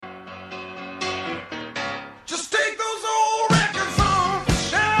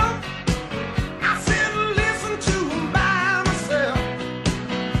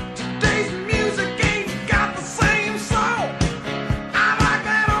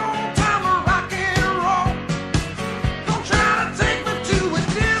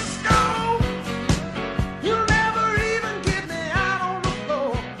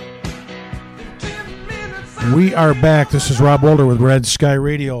We are back. This is Rob Older with Red Sky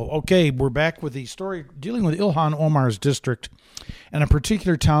Radio. Okay, we're back with the story dealing with Ilhan Omar's district and a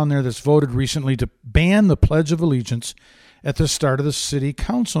particular town there that's voted recently to ban the Pledge of Allegiance at the start of the city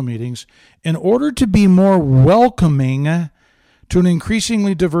council meetings in order to be more welcoming to an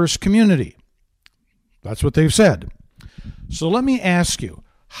increasingly diverse community. That's what they've said. So let me ask you,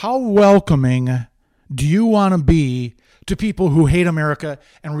 how welcoming do you want to be to people who hate America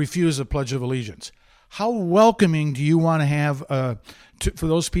and refuse the Pledge of Allegiance? How welcoming do you want to have for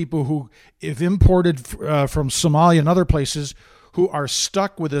those people who, if imported from Somalia and other places, who are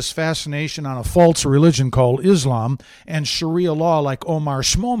stuck with this fascination on a false religion called Islam and Sharia law like Omar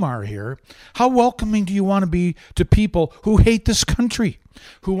Shmomar here, how welcoming do you want to be to people who hate this country,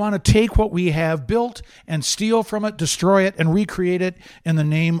 who want to take what we have built and steal from it, destroy it, and recreate it in the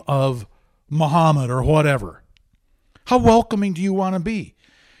name of Muhammad or whatever? How welcoming do you want to be?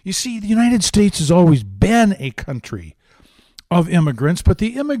 You see, the United States has always been a country of immigrants, but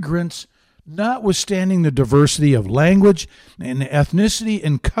the immigrants, notwithstanding the diversity of language and ethnicity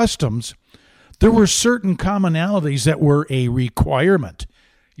and customs, there were certain commonalities that were a requirement.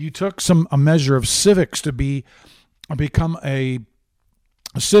 You took a measure of civics to become a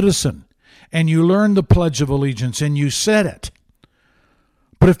citizen, and you learned the Pledge of Allegiance, and you said it.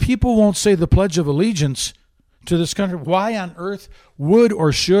 But if people won't say the Pledge of Allegiance to this country, why on earth would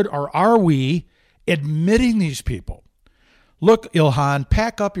or should or are we admitting these people? Look, Ilhan,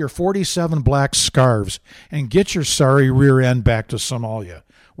 pack up your 47 black scarves and get your sorry rear end back to Somalia.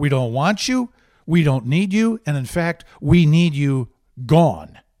 We don't want you, we don't need you, and in fact, we need you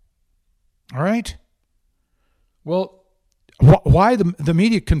gone. All right? Well, why the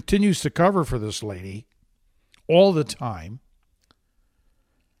media continues to cover for this lady all the time,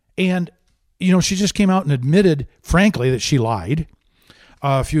 and she just came out and admitted, frankly, that she lied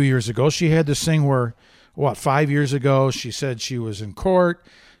a few years ago. She had this thing where, 5 years ago, she said she was in court.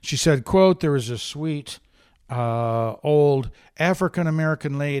 She said, quote, there was a sweet old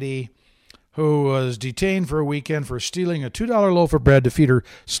African-American lady who was detained for a weekend for stealing a $2 loaf of bread to feed her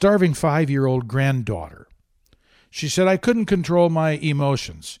starving 5-year-old granddaughter. She said, I couldn't control my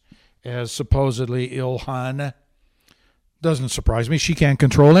emotions, as supposedly Ilhan. Doesn't surprise me. She can't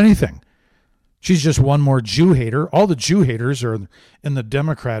control anything. She's just one more Jew hater. All the Jew haters are in the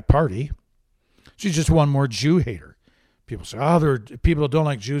Democrat Party. She's just one more Jew hater. People say, there are people that don't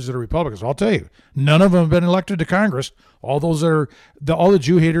like Jews that are Republicans. I'll tell you, none of them have been elected to Congress. All the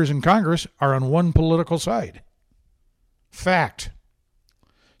Jew haters in Congress are on one political side. Fact.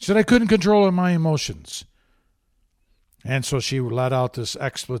 She said, I couldn't control my emotions. And so she let out this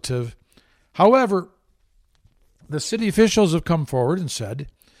expletive. However, the city officials have come forward and said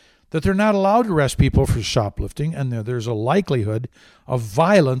that they're not allowed to arrest people for shoplifting, and there's a likelihood of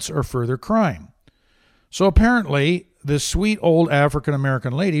violence or further crime. So apparently, this sweet old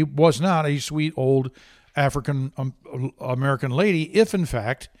African-American lady was not a sweet old African-American lady if, in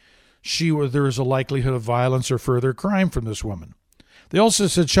fact, there is a likelihood of violence or further crime from this woman. They also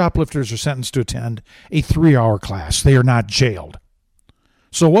said shoplifters are sentenced to attend a 3-hour class. They are not jailed.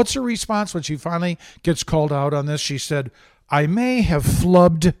 So what's her response when she finally gets called out on this? She said, I may have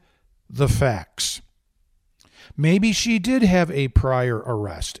flubbed the facts. Maybe she did have a prior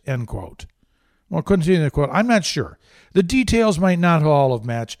arrest, end quote. Well, continue the quote. I'm not sure. The details might not all have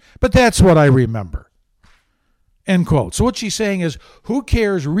matched, but that's what I remember. End quote. So what she's saying is, who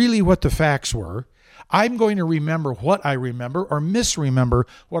cares really what the facts were? I'm going to remember what I remember or misremember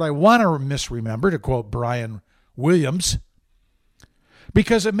what I want to misremember, to quote Brian Williams.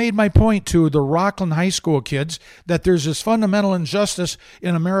 Because it made my point to the Rockland High School kids that there's this fundamental injustice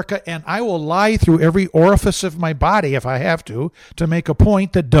in America, and I will lie through every orifice of my body if I have to make a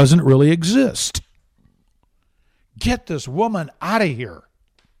point that doesn't really exist. Get this woman out of here.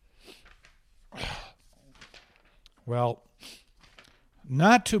 Well,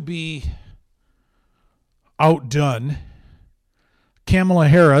 not to be outdone, Kamala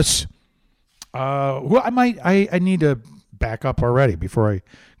Harris, who I need to back up already before I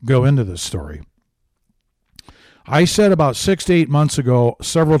go into this story. I said about 6 to 8 months ago,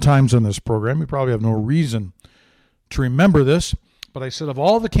 several times on this program, you probably have no reason to remember this, but I said of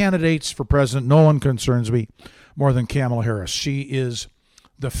all the candidates for president, no one concerns me more than Kamala Harris. She is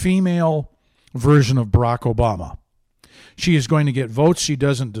the female version of Barack Obama. She is going to get votes she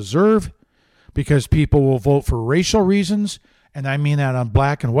doesn't deserve because people will vote for racial reasons. And I mean that on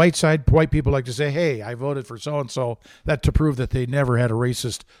black and white side. White people like to say, hey, I voted for so-and-so, that to prove that they never had a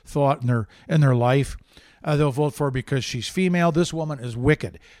racist thought in their life. They'll vote for her because she's female. This woman is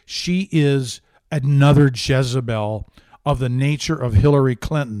wicked. She is another Jezebel of the nature of Hillary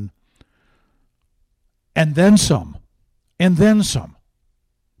Clinton. and then some, and then some.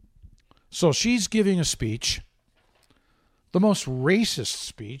 So she's giving a speech, the most racist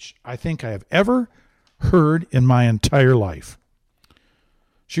speech I think I have ever heard in my entire life.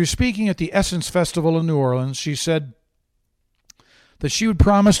 She was speaking at the Essence Festival in New Orleans. She said that she would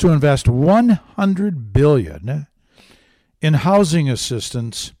promise to invest $100 billion in housing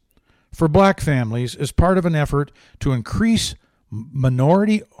assistance for black families as part of an effort to increase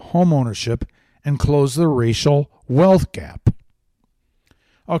minority homeownership and close the racial wealth gap.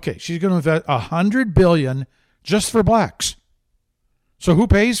 Okay, she's going to invest $100 billion just for blacks. So who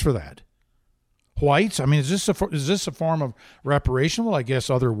pays for that? Whites? I mean, is this a form of reparation? Well, I guess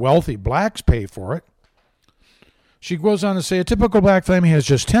other wealthy blacks pay for it. She goes on to say a typical black family has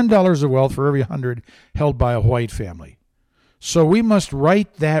just $10 of wealth for every 100 held by a white family. So we must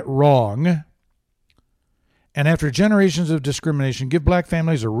right that wrong, and after generations of discrimination, give black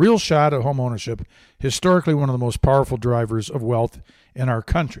families a real shot at home ownership, historically one of the most powerful drivers of wealth in our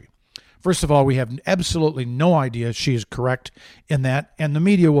country. First of all, we have absolutely no idea she is correct in that, and the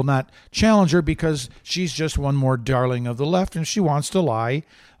media will not challenge her because she's just one more darling of the left, and she wants to lie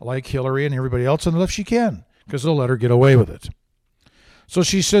like Hillary and everybody else on the left she can, because they'll let her get away with it. So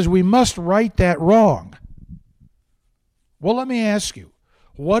she says, we must right that wrong. Well, let me ask you,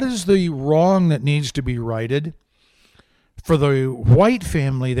 what is the wrong that needs to be righted for the white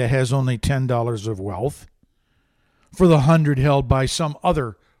family that has only $10 of wealth, for the 100 held by some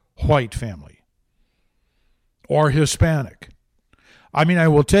other white family or Hispanic? I mean, I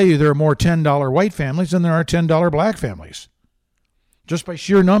will tell you there are more $10 white families than there are $10 black families, just by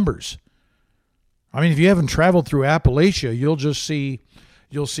sheer numbers. I mean, if you haven't traveled through Appalachia,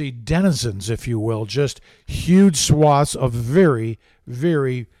 you'll see denizens, if you will, just huge swaths of very,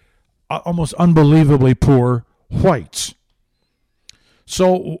 very, almost unbelievably poor whites.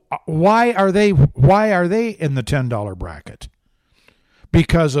 So why are they in the $10 bracket?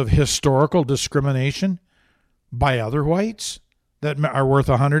 Because of historical discrimination by other whites that are worth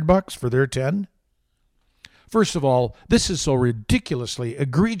 $100 for their 10? First of all, this is so ridiculously,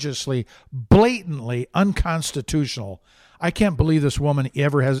 egregiously, blatantly unconstitutional. I can't believe this woman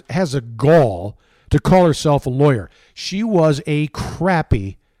ever has a gall to call herself a lawyer. She was a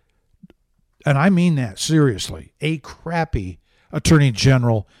crappy, and I mean that seriously, a crappy attorney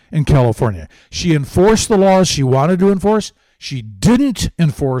general in California. She enforced the laws she wanted to enforce. She didn't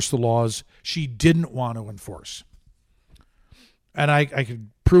enforce the laws she didn't want to enforce. And I could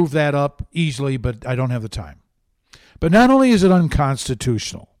prove that up easily, but I don't have the time. But not only is it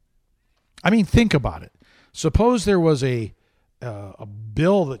unconstitutional, I mean, think about it. Suppose there was a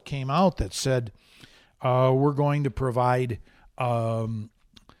bill that came out that said we're going to provide $100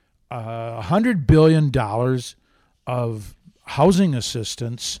 billion of housing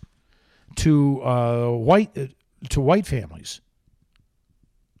assistance to white families,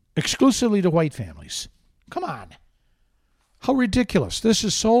 exclusively to white families. Come on. How ridiculous. This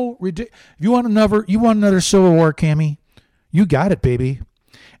is so ridiculous. You want another Civil War, Cammie? You got it, baby.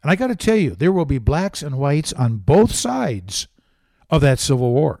 And I got to tell you, there will be blacks and whites on both sides of that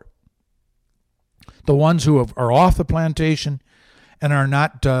Civil War. The ones who are off the plantation and are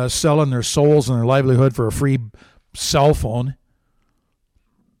not selling their souls and their livelihood for a free cell phone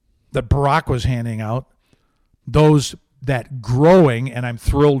that Barack was handing out. Those that growing, and I'm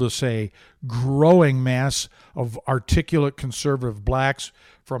thrilled to say, growing mass of articulate conservative blacks,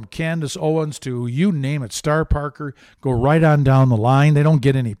 from Candace Owens to you name it, Star Parker, go right on down the line. They don't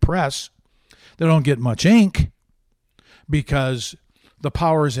get any press. They don't get much ink because the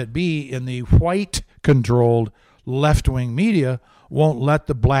powers that be in the white-controlled left-wing media won't let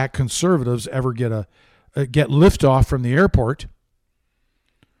the black conservatives ever get liftoff from the airport.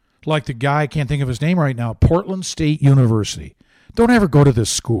 Like the guy, I can't think of his name right now, Portland State University. Don't ever go to this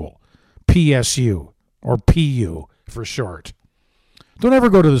school, PSU, or PU for short. Don't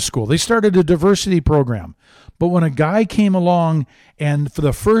ever go to the school. They started a diversity program. But when a guy came along and for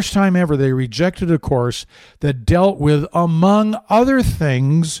the first time ever they rejected a course that dealt with, among other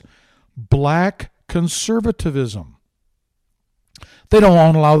things, black conservatism, they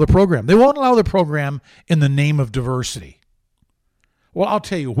won't allow the program. They won't allow the program in the name of diversity. Well, I'll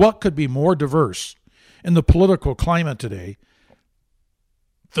tell you, what could be more diverse in the political climate today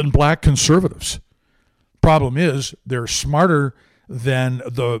than black conservatives? Problem is, they're smarter than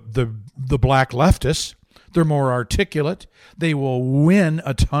the black leftists. They're more articulate. They will win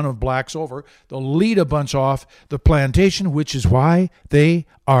a ton of blacks over. They'll lead a bunch off the plantation, which is why they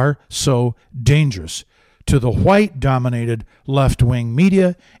are so dangerous to the white-dominated left-wing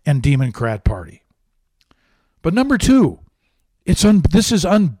media and Democrat Party. But number two, this is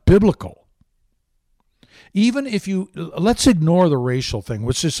unbiblical. Even if let's ignore the racial thing,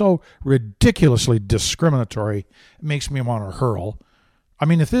 which is so ridiculously discriminatory, it makes me want to hurl. I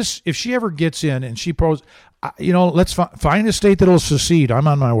mean, if she ever gets in and she let's find a state that'll secede. I'm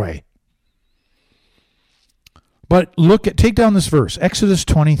on my way. But take down this verse, Exodus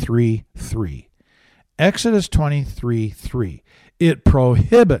 23:3. Exodus 23:3. It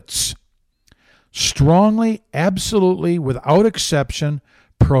prohibits, strongly, absolutely, without exception,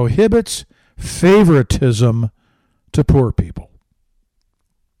 prohibits favoritism to poor people.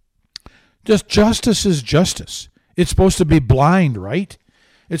 Just justice is justice. It's supposed to be blind, right?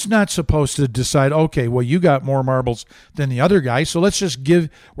 It's not supposed to decide, okay, well, you got more marbles than the other guy, so we're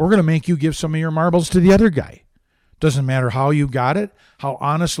going to make you give some of your marbles to the other guy. Doesn't matter how you got it, how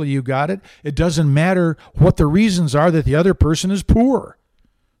honestly you got it. It doesn't matter what the reasons are that the other person is poor,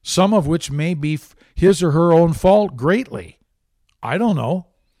 some of which may be his or her own fault greatly. I don't know.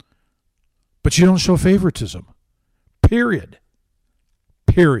 But you don't show favoritism. Period.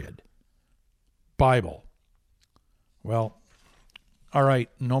 Bible. Well, all right,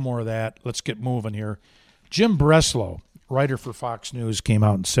 no more of that. Let's get moving here. Jim Breslow, writer for Fox News, came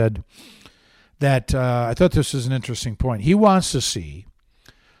out and said that I thought this was an interesting point. He wants to see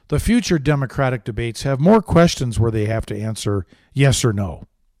the future Democratic debates have more questions where they have to answer yes or no.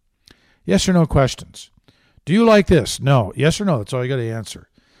 Yes or no questions. Do you like this? No. Yes or no. That's all you got to answer.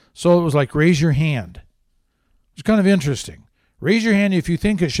 So it was like, raise your hand. It's kind of interesting. Raise your hand if you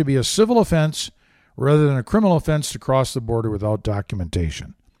think it should be a civil offense rather than a criminal offense to cross the border without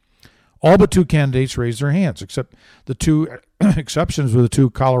documentation. All but 2 candidates raised their hands, except the 2 exceptions were the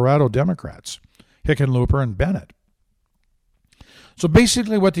 2 Colorado Democrats, Hickenlooper and Bennett. So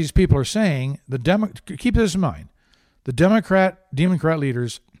basically what these people are saying, keep this in mind, the Democrat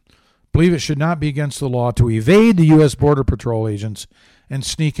leaders believe it should not be against the law to evade the U.S. Border Patrol agents and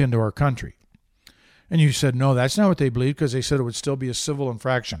sneak into our country. And you said, no, that's not what they believe, because they said it would still be a civil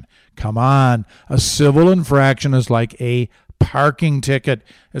infraction. Come on. A civil infraction is like a parking ticket.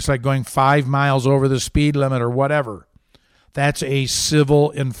 It's like going 5 miles over the speed limit or whatever. That's a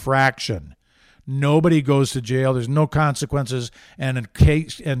civil infraction. Nobody goes to jail. There's no consequences. And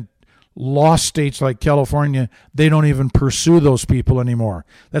in law states like California, they don't even pursue those people anymore.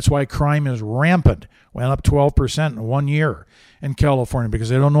 That's why crime is rampant. Went up 12% in 1 year in California, because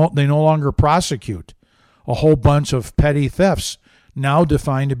they no longer prosecute a whole bunch of petty thefts, now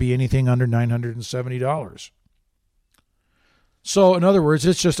defined to be anything under $970. So in other words,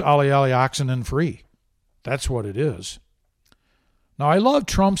 it's just ollie oxen and free. That's what it is. Now I love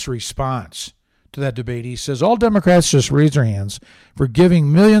Trump's response to that debate. He says all Democrats just raise their hands for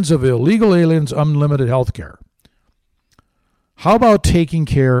giving millions of illegal aliens unlimited health care. How about taking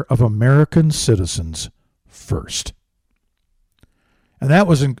care of American citizens first? And that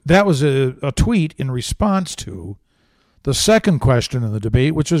was a tweet in response to the second question in the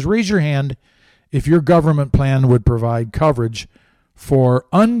debate, which was raise your hand if your government plan would provide coverage for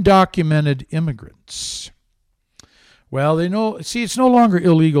undocumented immigrants. Well, it's no longer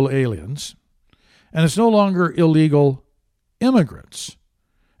illegal aliens, and it's no longer illegal immigrants.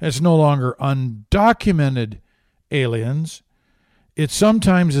 It's no longer undocumented aliens. It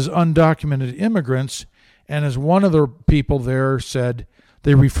sometimes is undocumented immigrants, and as one of the people there said,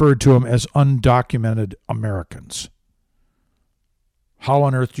 they referred to them as undocumented Americans. How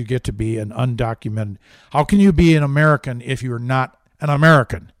on earth do you get to be an undocumented? How can you be an American if you're not an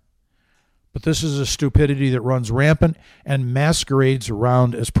American? But this is a stupidity that runs rampant and masquerades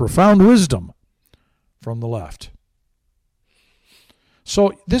around as profound wisdom from the left.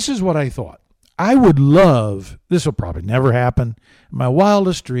 So this is what I thought. I would love, this will probably never happen, in my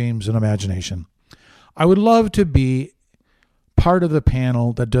wildest dreams and imagination, I would love to be part of the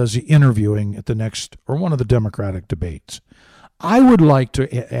panel that does the interviewing at the next or one of the Democratic debates. I would like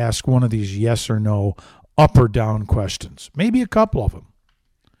to ask one of these yes or no, up or down questions, maybe a couple of them.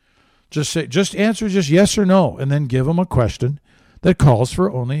 Just answer just yes or no, and then give them a question that calls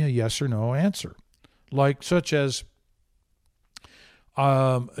for only a yes or no answer, such as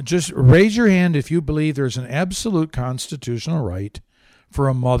just raise your hand if you believe there's an absolute constitutional right for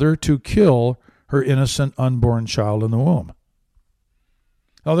a mother to kill her innocent unborn child in the womb.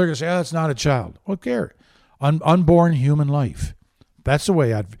 Oh, they're going to say, that's not a child. Who cares? Unborn human life. That's the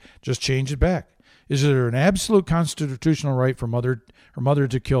way I'd just change it back. Is there an absolute constitutional right for her mother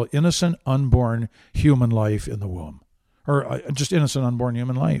to kill innocent unborn human life in the womb? Or just innocent unborn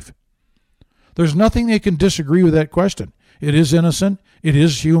human life? There's nothing they can disagree with that question. It is innocent, it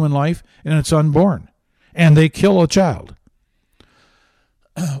is human life, and it's unborn. And they kill a child.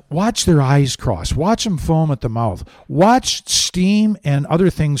 Watch their eyes cross. Watch them foam at the mouth. Watch steam and other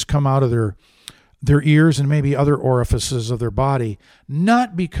things come out of their their ears and maybe other orifices of their body,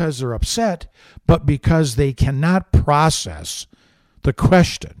 not because they're upset, but because they cannot process the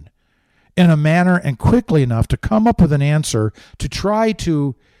question in a manner and quickly enough to come up with an answer to try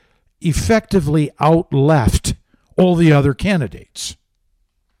to effectively out-left all the other candidates.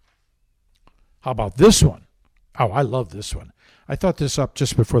 How about this one? Oh, I love this one. I thought this up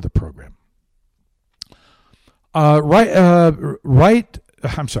just before the program.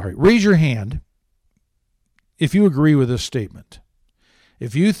 Raise your hand if you agree with this statement.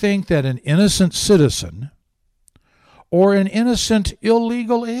 If you think that an innocent citizen or an innocent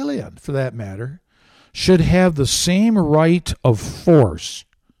illegal alien, for that matter, should have the same right of force,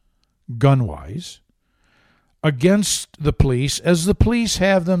 gun-wise, against the police as the police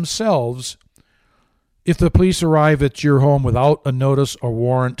have themselves if the police arrive at your home without a notice or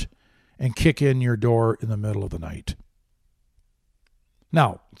warrant and kick in your door in the middle of the night.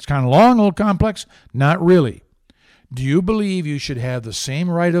 Now, it's kind of long, a little complex. Not really. Do you believe you should have the same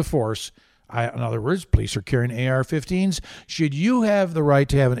right of force? In other words, police are carrying AR-15s. Should you have the right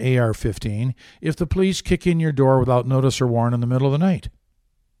to have an AR-15 if the police kick in your door without notice or warrant in the middle of the night?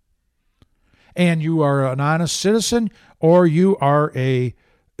 And you are an honest citizen, or you are in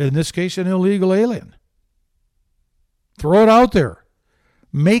this case, an illegal alien. Throw it out there.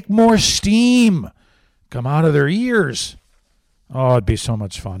 Make more steam come out of their ears. Oh, it'd be so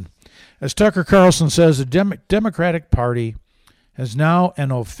much fun. As Tucker Carlson says, the Democratic Party has now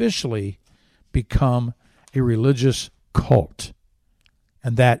and officially become a religious cult.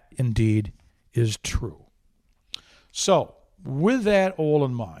 And that indeed is true. So, with that all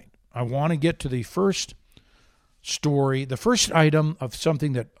in mind, I want to get to the first story, the first item of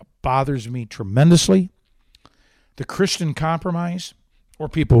something that bothers me tremendously, the Christian compromise, or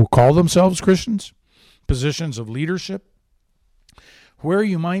people who call themselves Christians, positions of leadership, where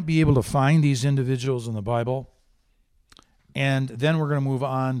you might be able to find these individuals in the Bible. And then we're going to move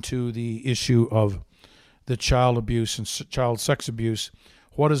on to the issue of the child abuse and child sex abuse,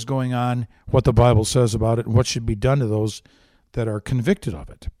 what is going on, what the Bible says about it, and what should be done to those that are convicted of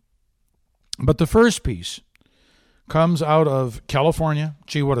it. But the first piece comes out of California.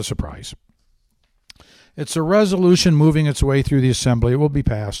 Gee, what a surprise. It's a resolution moving its way through the Assembly. It will be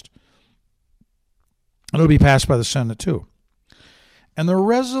passed. It'll be passed by the Senate, too. And the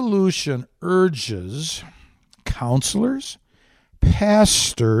resolution urges counselors,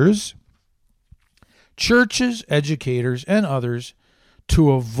 pastors, churches, educators, and others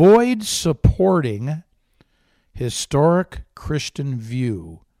to avoid supporting historic Christian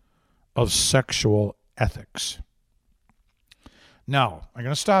view of sexual ethics. Now, I'm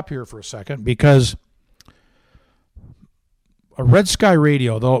going to stop here for a second because Red Sky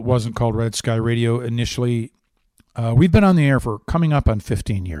Radio, though it wasn't called Red Sky Radio initially, we've been on the air for coming up on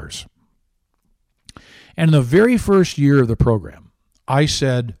 15 years. And in the very first year of the program, I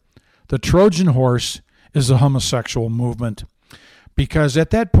said the Trojan horse is the homosexual movement because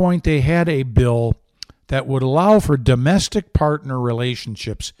at that point they had a bill that would allow for domestic partner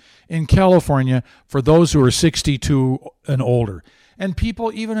relationships in California for those who are 62 and older. And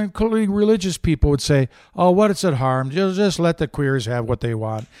people, even including religious people, would say, oh, what does it harm? Just let the queers have what they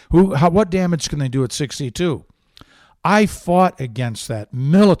want. What damage can they do at 62? I fought against that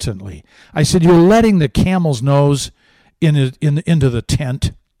militantly. I said, you're letting the camel's nose into the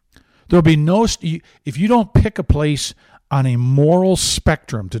tent. There'll be no, if you don't pick a place on a moral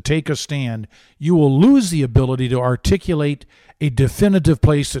spectrum to take a stand, you will lose the ability to articulate a definitive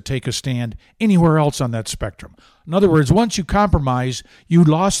place to take a stand anywhere else on that spectrum. In other words, once you compromise, you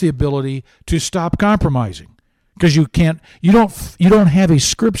lost the ability to stop compromising because you don't have a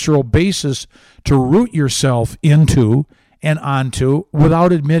scriptural basis to root yourself into and onto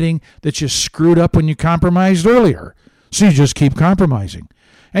without admitting that you screwed up when you compromised earlier. So you just keep compromising.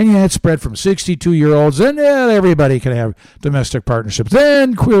 And you had spread from 62-year-olds, and everybody can have domestic partnerships,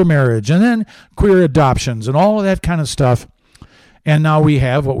 then queer marriage, and then queer adoptions, and all of that kind of stuff. And now we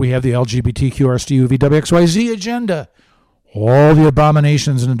have the LGBTQRSTUVWXYZ agenda, all the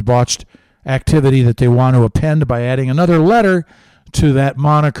abominations and debauched activity that they want to append by adding another letter to that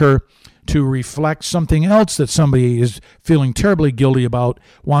moniker to reflect something else that somebody is feeling terribly guilty about,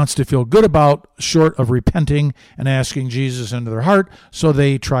 wants to feel good about, short of repenting and asking Jesus into their heart, so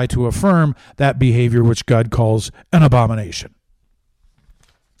they try to affirm that behavior which God calls an abomination.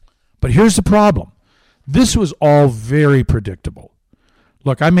 But here's the problem. This was all very predictable.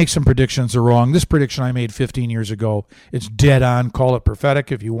 Look, I make some predictions that are wrong. This prediction I made 15 years ago, it's dead on. Call it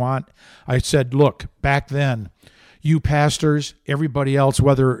prophetic if you want. I said, look, back then, you pastors, everybody else,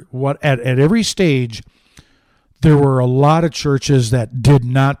 at every stage, there were a lot of churches that did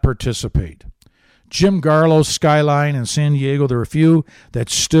not participate. Jim Garlow's Skyline in San Diego, there were a few that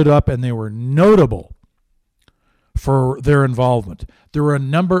stood up, and they were notable for their involvement. There were a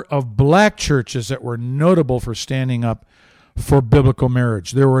number of black churches that were notable for standing up for biblical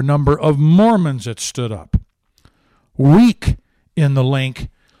marriage. There were a number of Mormons that stood up. Weak in the link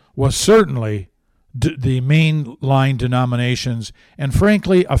was certainly the mainline denominations, and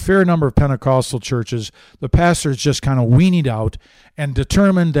frankly, a fair number of Pentecostal churches. The pastors just kind of weaned out and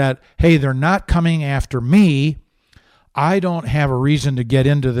determined that, hey, they're not coming after me. I don't have a reason to get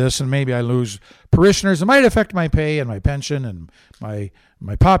into this, and maybe I lose parishioners. It might affect my pay and my pension and my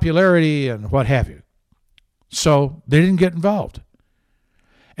popularity and what have you. So they didn't get involved.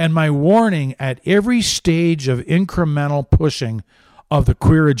 And my warning at every stage of incremental pushing of the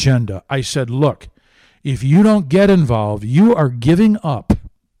queer agenda, I said, look, if you don't get involved, you are giving up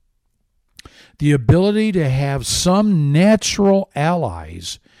the ability to have some natural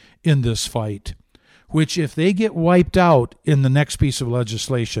allies in this fight, which if they get wiped out in the next piece of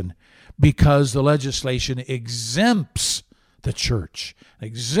legislation, because the legislation exempts the church,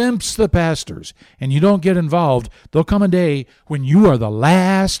 exempts the pastors, and you don't get involved, there'll come a day when you are the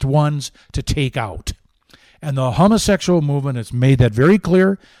last ones to take out. And the homosexual movement has made that very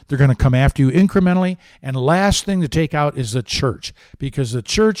clear. They're going to come after you incrementally. And last thing to take out is the church, because the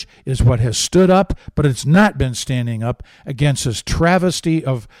church is what has stood up, but it's not been standing up against this travesty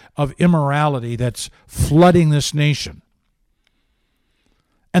of immorality that's flooding this nation.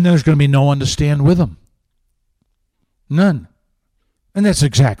 And there's going to be no one to stand with them. None. And that's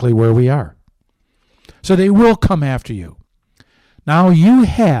exactly where we are. So they will come after you. Now you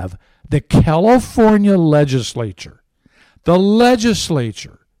have the California legislature, telling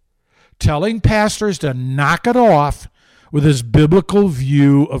pastors to knock it off with this biblical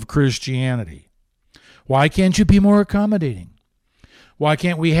view of Christianity. Why can't you be more accommodating? Why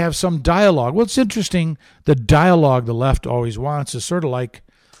can't we have some dialogue? Well, it's interesting, the dialogue the left always wants is sort of like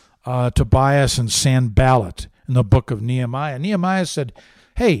Tobias and Sanballat in the book of Nehemiah. Nehemiah said,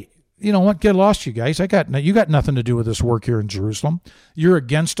 hey, you know what? Get lost, you guys. You got nothing to do with this work here in Jerusalem. You're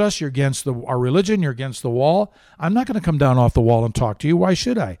against us. You're against our religion. You're against the wall. I'm not going to come down off the wall and talk to you. Why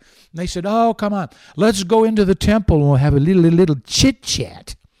should I? And they said, oh, come on. Let's go into the temple and we'll have a little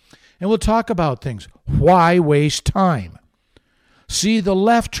chit-chat. And we'll talk about things. Why waste time? See, the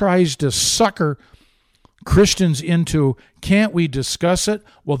left tries to sucker Christians into, can't we discuss it?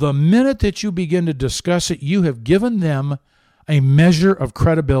 Well, the minute that you begin to discuss it, you have given them a measure of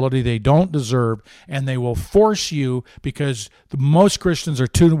credibility they don't deserve, and they will force you, because most Christians are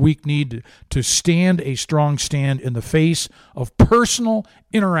too weak-kneed to stand a strong stand in the face of personal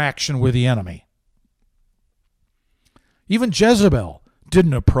interaction with the enemy. Even Jehu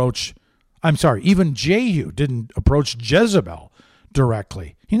didn't approach Jezebel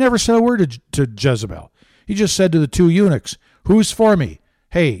directly. He never said a word to Jezebel. He just said to the two eunuchs, who's for me?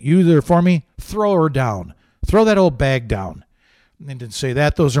 Hey, you that are for me, throw her down. Throw that old bag down. They didn't say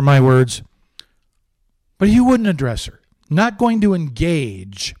that. Those are my words. But he wouldn't address her. Not going to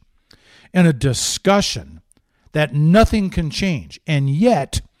engage in a discussion that nothing can change. And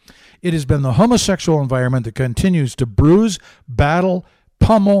yet, it has been the homosexual environment that continues to bruise, battle,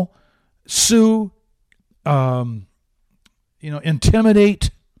 pummel, sue,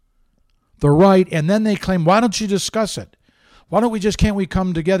 intimidate the right. And then they claim, why don't you discuss it? Can't we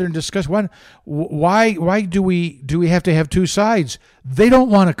come together and discuss? Why do we have to have two sides? They don't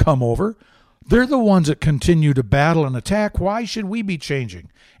want to come over. They're the ones that continue to battle and attack. Why should we be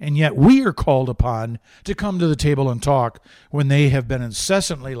changing? And yet we are called upon to come to the table and talk when they have been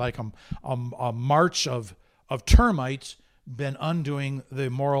incessantly, like a march of termites, been undoing the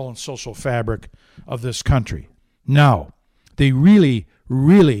moral and social fabric of this country. Now, the really,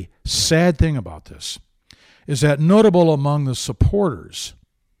 really sad thing about this is that notable among the supporters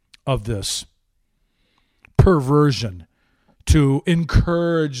of this perversion to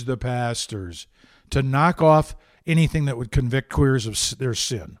encourage the pastors to knock off anything that would convict queers of their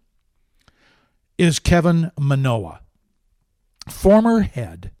sin is Kevin Manoah, former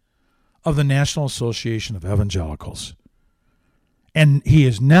head of the National Association of Evangelicals. And he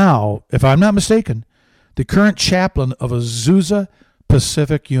is now, if I'm not mistaken, the current chaplain of Azusa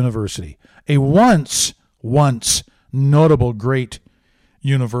Pacific University, a once notable great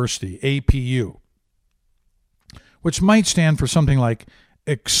university, APU, which might stand for something like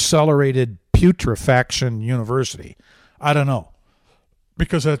Accelerated Putrefaction University. I don't know.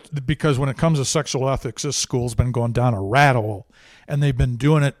 Because when it comes to sexual ethics, this school's been going down a rat hole, and they've been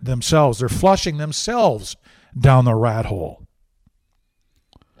doing it themselves. They're flushing themselves down the rat hole.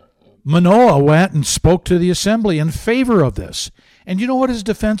 Manoah went and spoke to the assembly in favor of this. And you know what his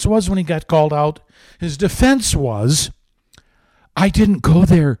defense was when he got called out? His defense was, I didn't go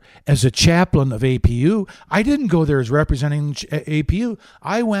there as a chaplain of APU. I didn't go there as representing APU.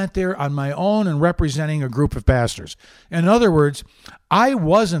 I went there on my own and representing a group of pastors. In other words, I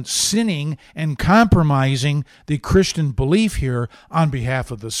wasn't sinning and compromising the Christian belief here on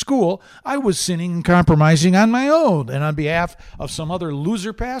behalf of the school. I was sinning and compromising on my own and on behalf of some other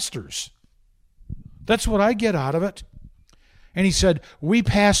loser pastors. That's what I get out of it. And he said, we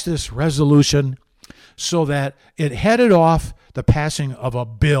passed this resolution so that it headed off the passing of a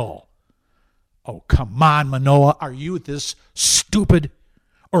bill. Oh, come on, Manoah. Are you this stupid?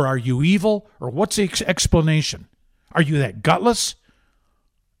 Or are you evil? Or what's the explanation? Are you that gutless?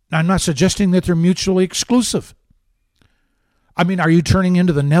 I'm not suggesting that they're mutually exclusive. I mean, are you turning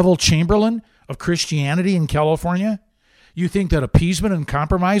into the Neville Chamberlain of Christianity in California? You think that appeasement and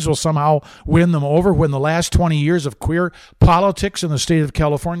compromise will somehow win them over when the last 20 years of queer politics in the state of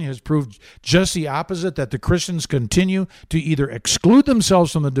California has proved just the opposite, that the Christians continue to either exclude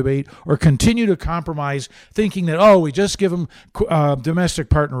themselves from the debate or continue to compromise, thinking that, oh, we just give them domestic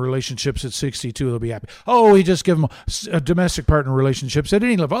partner relationships at 62, they'll be happy. Oh, we just give them domestic partner relationships at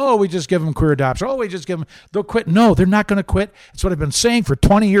any level. Oh, we just give them queer adoption. Oh, we just give them, they'll quit. No, they're not going to quit. It's what I've been saying for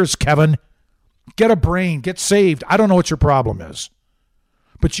 20 years, Kevin. Get a brain, get saved. I don't know what your problem is,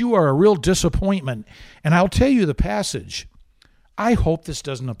 but you are a real disappointment. And I'll tell you the passage. I hope this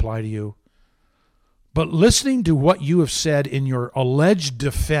doesn't apply to you, but listening to what you have said in your alleged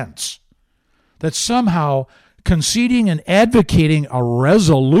defense, that somehow conceding and advocating a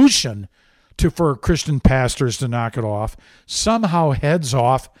resolution for Christian pastors to knock it off somehow heads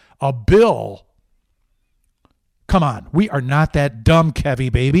off a bill. Come on, we are not that dumb,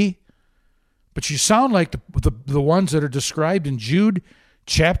 Kevy baby. But you sound like the ones that are described in Jude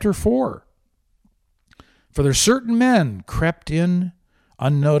chapter 4. For there certain men crept in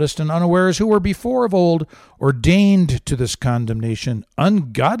unnoticed and unawares, who were before of old ordained to this condemnation,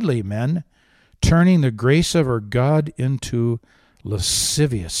 ungodly men, turning the grace of our God into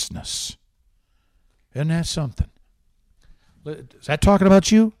lasciviousness. Isn't that something? Is that talking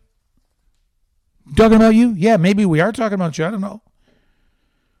about you? Talking about you? Yeah, maybe we are talking about you. I don't know.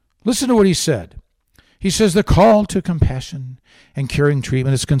 Listen to what he said. He says, the call to compassion and caring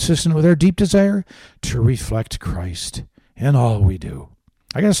treatment is consistent with our deep desire to reflect Christ in all we do.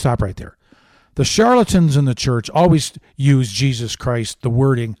 I got to stop right there. The charlatans in the church always use Jesus Christ, the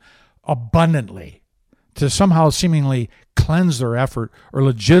wording, abundantly to somehow seemingly cleanse their effort or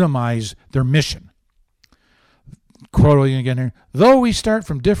legitimize their mission. Quoting again here, though we start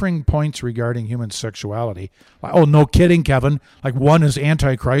from differing points regarding human sexuality, oh, no kidding, Kevin, like one is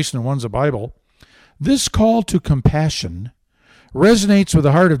Antichrist and one's a Bible, this call to compassion resonates with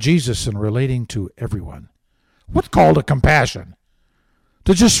the heart of Jesus in relating to everyone. What call to compassion?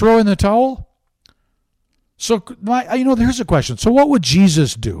 To just throw in the towel? So, here's a question. So what would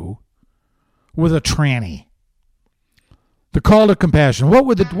Jesus do with a tranny? The call to compassion. What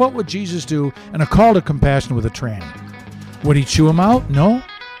would Jesus do in a call to compassion with a tranny? Would he chew him out? No.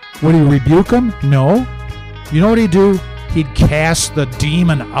 Would he rebuke him? No. You know what he'd do? He'd cast the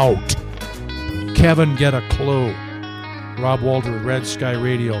demon out. Kevin, get a clue. Rob Walter with Red Sky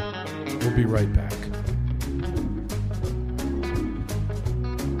Radio. We'll be right back.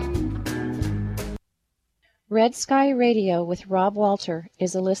 Red Sky Radio with Rob Walter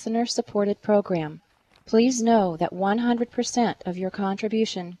is a listener-supported program. Please know that 100% of your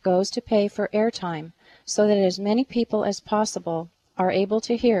contribution goes to pay for airtime so that as many people as possible are able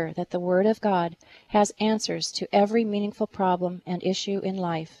to hear that the Word of God has answers to every meaningful problem and issue in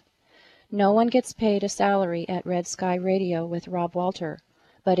life. No one gets paid a salary at Red Sky Radio with Rob Walter,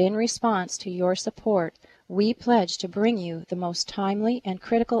 but in response to your support, we pledge to bring you the most timely and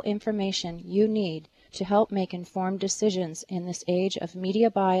critical information you need to help make informed decisions in this age of media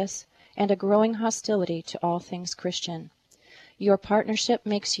bias and a growing hostility to all things Christian. Your partnership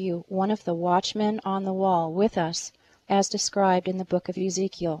makes you one of the watchmen on the wall with us, as described in the book of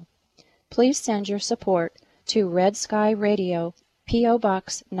Ezekiel. Please send your support to Red Sky Radio, P.O.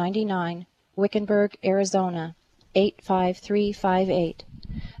 Box 99, Wickenburg, Arizona, 85358.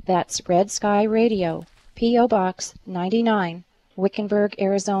 That's Red Sky Radio, P.O. Box 99, Wickenburg,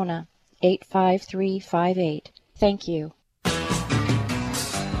 Arizona, 85358. Thank you.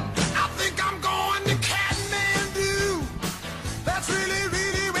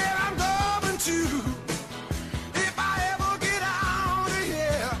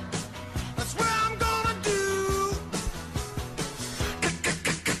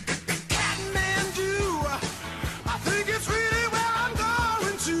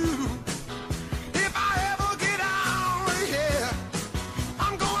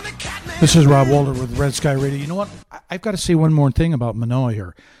 Catman This is Rob Walter with Red Sky Radio. You know what? I've got to say one more thing about Manoah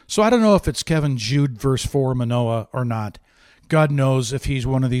here. So I don't know if it's Kevin Jude, verse 4, Manoah, or not. God knows if he's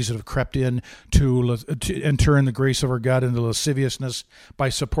one of these that have crept in to turn the grace of our God into lasciviousness by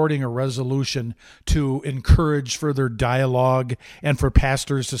supporting a resolution to encourage further dialogue and for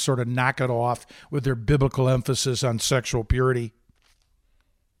pastors to sort of knock it off with their biblical emphasis on sexual purity.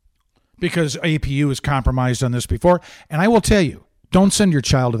 Because APU has compromised on this before. And I will tell you, don't send your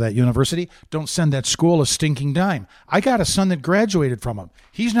child to that university. Don't send that school a stinking dime. I got a son that graduated from him.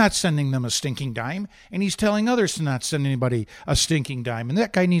 He's not sending them a stinking dime, and he's telling others to not send anybody a stinking dime. And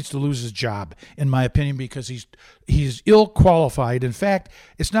that guy needs to lose his job, in my opinion, because he's ill-qualified. In fact,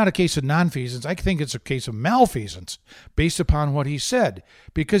 it's not a case of nonfeasance. I think it's a case of malfeasance based upon what he said,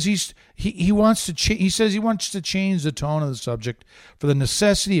 because he wants to he says he wants to change the tone of the subject for the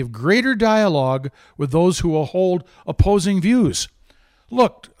necessity of greater dialogue with those who will hold opposing views.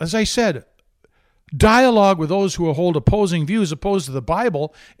 Look, as I said, dialogue with those who hold opposing views opposed to the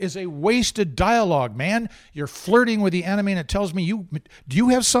Bible is a wasted dialogue, man. You're flirting with the enemy, and it tells me do you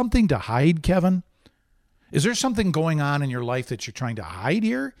have something to hide, Kevin? Is there something going on in your life that you're trying to hide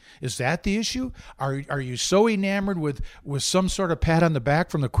here? Is that the issue? Are you so enamored with some sort of pat on the back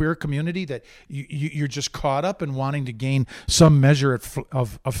from the queer community that you're just caught up in wanting to gain some measure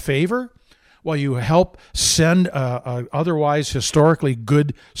of favor? While you help send a otherwise historically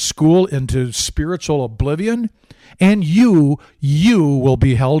good school into spiritual oblivion, and you will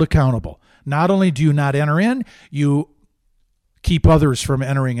be held accountable. Not only do you not enter in, you keep others from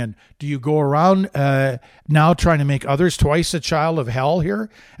entering in. Do you go around now trying to make others twice a child of hell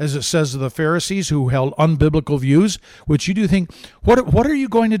here, as it says of the Pharisees who held unbiblical views, which you do think, what are you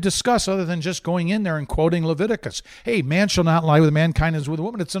going to discuss other than just going in there and quoting Leviticus? Hey, man shall not lie with mankind as with a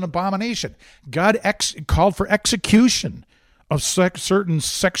woman. It's an abomination. God called for execution of certain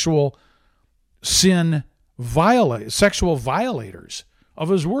sexual sin sexual violators of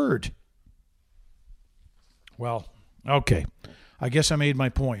his word. Well, okay. I guess I made my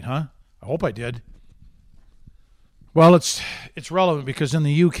point, huh? I hope I did. Well, it's relevant because in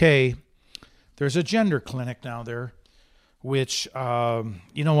the UK, there's a gender clinic now there, which,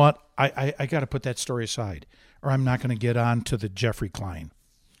 you know what? I got to put that story aside, or I'm not going to get on to the Jeffrey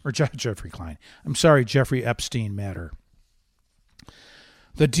Epstein matter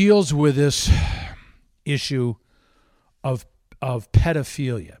that deals with this issue of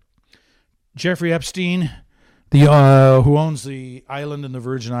pedophilia. Jeffrey Epstein, who owns the island in the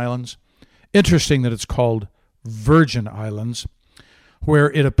Virgin Islands. Interesting that it's called Virgin Islands,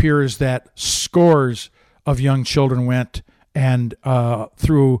 where it appears that scores of young children went and,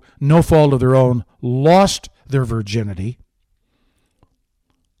 through no fault of their own, lost their virginity.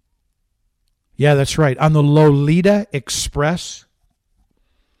 Yeah, that's right. On the Lolita Express.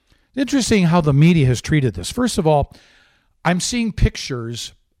 Interesting how the media has treated this. First of all, I'm seeing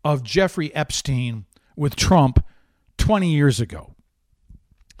pictures of Jeffrey Epstein with Trump 20 years ago.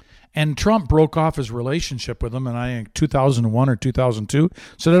 And Trump broke off his relationship with him in, I think, 2001 or 2002.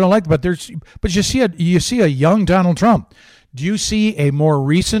 So they don't like it. But you see a young Donald Trump. Do you see a more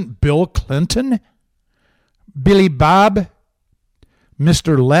recent Bill Clinton? Billy Bob,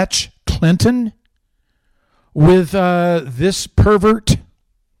 Mr. Lech Clinton with this pervert?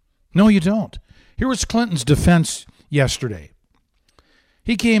 No, you don't. Here was Clinton's defense yesterday.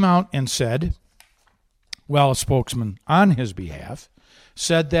 He came out and said, well, a spokesman on his behalf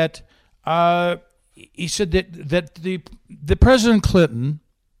said that he said that the President Clinton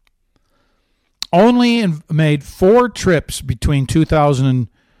only made 4 trips between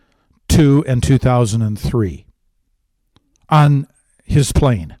 2002 and 2003 on his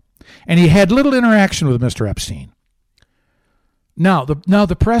plane, and he had little interaction with Mr. Epstein. Now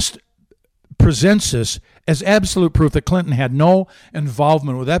the press presents this as absolute proof that Clinton had no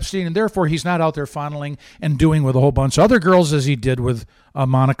involvement with Epstein, and therefore he's not out there fondling and doing with a whole bunch of other girls as he did with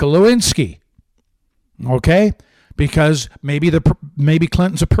Monica Lewinsky. Okay? Because maybe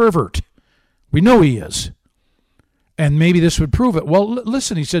Clinton's a pervert. We know he is. And maybe this would prove it. Well,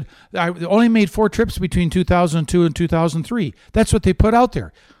 listen, he said, I only made 4 trips between 2002 and 2003. That's what they put out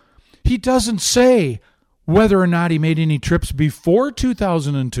there. He doesn't say whether or not he made any trips before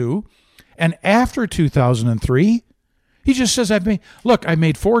 2002 and after 2003. He just says, I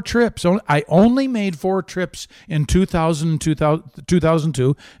made 4 trips. I only made 4 trips in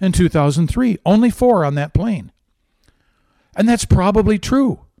 2002 and 2003. Only 4 on that plane. And that's probably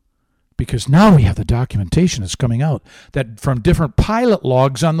true, because now we have the documentation that's coming out that from different pilot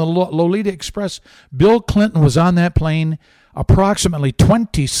logs on the Lolita Express, Bill Clinton was on that plane approximately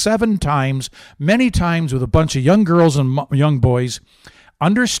 27 times, many times with a bunch of young girls and young boys,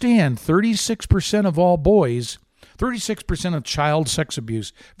 Understand 36% of all boys, 36% of child sex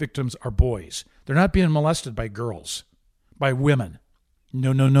abuse victims are boys. They're not being molested by girls, by women.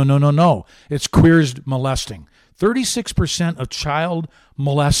 No. It's queers molesting. 36% of child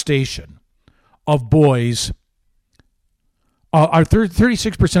molestation of boys,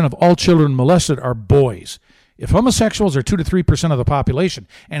 36% of all children molested are boys. If homosexuals are 2 to 3% of the population,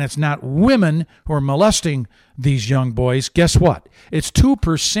 and it's not women who are molesting these young boys, guess what? It's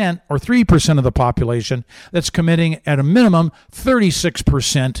 2% or 3% of the population that's committing, at a minimum,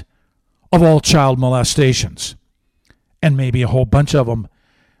 36% of all child molestations. And maybe a whole bunch of them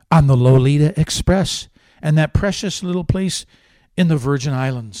on the Lolita Express and that precious little place in the Virgin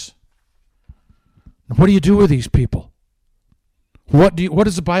Islands. What do you do with these people? What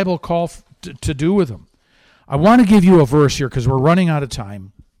does the Bible call to do with them? I want to give you a verse here because we're running out of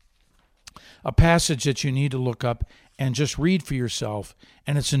time. A passage that you need to look up and just read for yourself.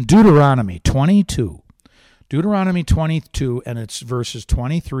 And it's in Deuteronomy 22. Deuteronomy 22, and it's verses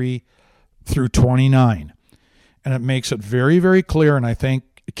 23 through 29. And it makes it very, very clear, and I thank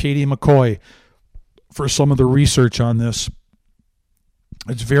Katie McCoy for some of the research on this.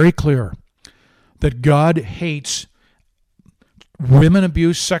 It's very clear that God hates women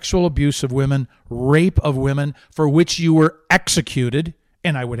abuse, sexual abuse of women, rape of women, for which you were executed,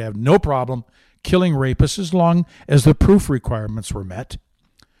 and I would have no problem killing rapists as long as the proof requirements were met,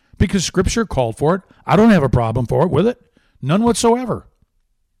 because Scripture called for it. I don't have a problem with it, none whatsoever.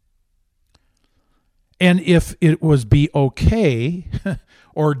 And if it was be okay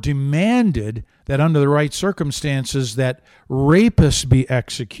or demanded that under the right circumstances that rapists be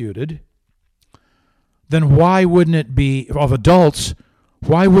executed, then why wouldn't it be, of adults,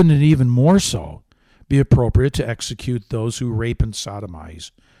 why wouldn't it even more so be appropriate to execute those who rape and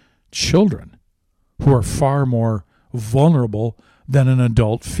sodomize children, who are far more vulnerable than an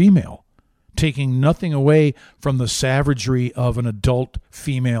adult female, taking nothing away from the savagery of an adult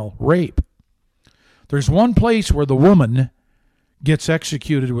female rape? There's one place where the woman gets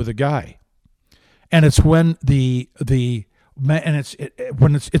executed with a guy, and it's when it's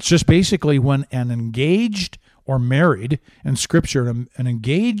just basically when an engaged or married, in Scripture, an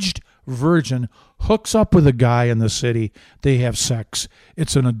engaged virgin hooks up with a guy in the city, they have sex.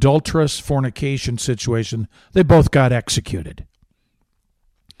 It's an adulterous fornication situation. They both got executed.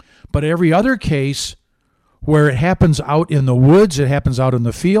 But every other case where it happens out in the woods, it happens out in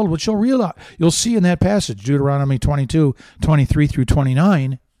the field, which you'll see in that passage, Deuteronomy 22, 23 through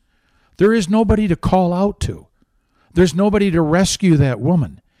 29, there is nobody to call out to. There's nobody to rescue that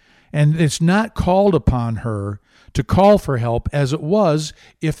woman. And it's not called upon her to call for help as it was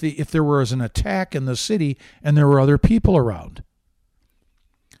if there was an attack in the city and there were other people around.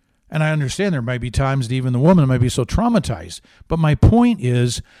 And I understand there might be times that even the woman might be so traumatized. But my point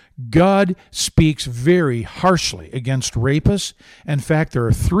is, God speaks very harshly against rapists. In fact, there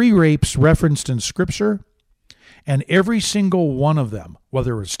are 3 rapes referenced in Scripture, and every single one of them,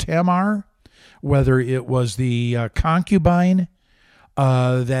 whether it was Tamar, whether it was the concubine,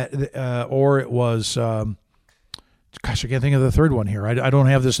 or it was, I can't think of the third one here. I don't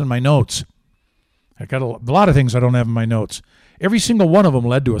have this in my notes. I got a lot of things I don't have in my notes. Every single one of them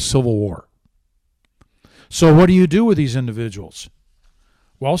led to a civil war. So what do you do with these individuals?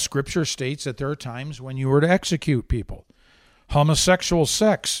 Well, Scripture states that there are times when you were to execute people. Homosexual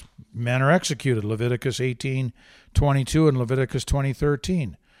sex, men are executed, Leviticus 18:22 and Leviticus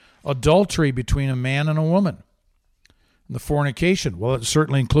 20:13. Adultery between a man and a woman. And the fornication, well, it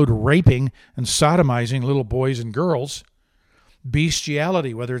certainly include raping and sodomizing little boys and girls.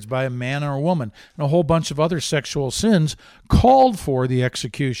 Bestiality, whether it's by a man or a woman, and a whole bunch of other sexual sins called for the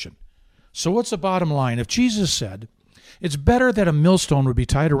execution. So what's the bottom line? If Jesus said, it's better that a millstone would be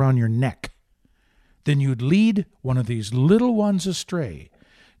tied around your neck than you'd lead one of these little ones astray,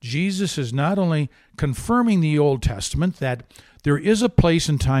 Jesus is not only confirming the Old Testament that there is a place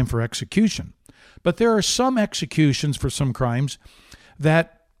and time for execution, but there are some executions for some crimes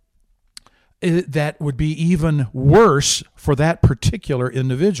that would be even worse for that particular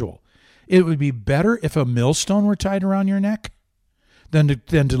individual. It would be better if a millstone were tied around your neck than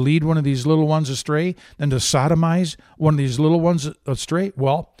to lead one of these little ones astray, than to sodomize one of these little ones astray.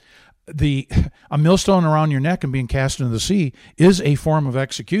 Well, a millstone around your neck and being cast into the sea is a form of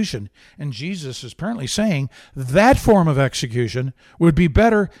execution. And Jesus is apparently saying that form of execution would be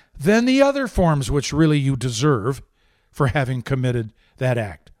better than the other forms which really you deserve for having committed that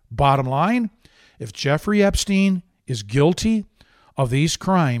act. Bottom line, if Jeffrey Epstein is guilty of these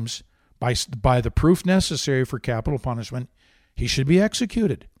crimes by the proof necessary for capital punishment, he should be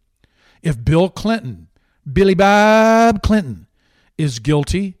executed. If Billy Bob Clinton, is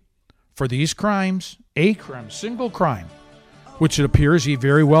guilty for these crimes, a crime, single crime, which it appears he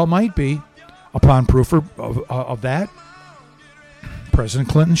very well might be, upon proof of that, President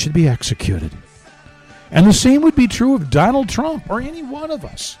Clinton should be executed. And the same would be true of Donald Trump or any one of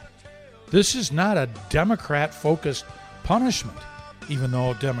us. This is not a Democrat-focused punishment. Even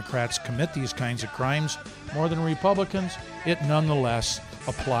though Democrats commit these kinds of crimes more than Republicans, it nonetheless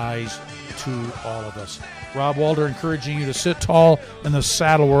applies to all of us. Rob Walter encouraging you to sit tall in the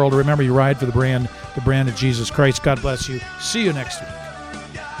saddle world. Remember, you ride for the brand of Jesus Christ. God bless you. See you next week.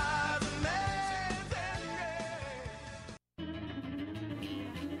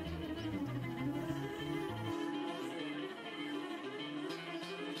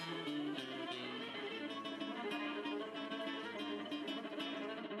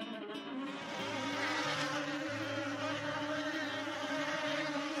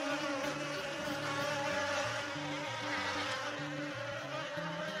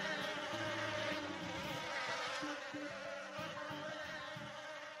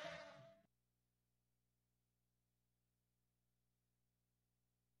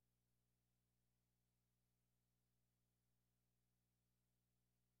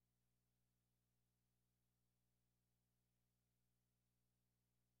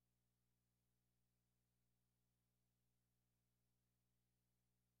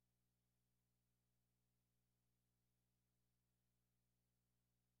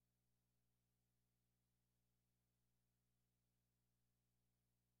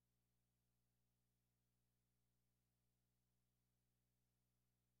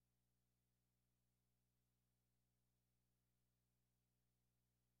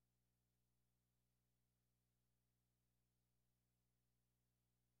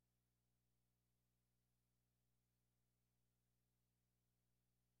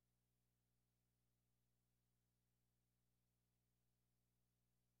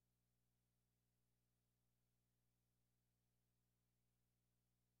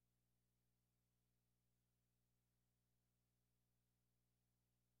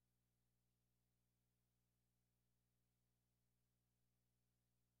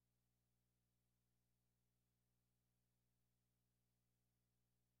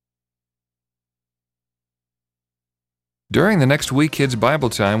 During the next We Kids Bible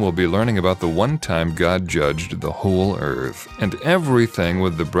Time, we'll be learning about the one time God judged the whole earth, and everything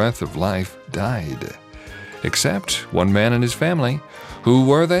with the breath of life died. Except one man and his family. Who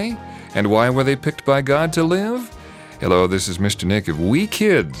were they? And why were they picked by God to live? Hello, this is Mr. Nick of We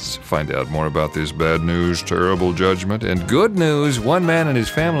Kids. Find out more about this bad news, terrible judgment, and good news, one man and his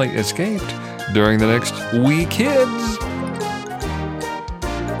family escaped during the next We Kids.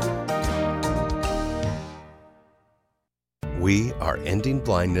 We are ending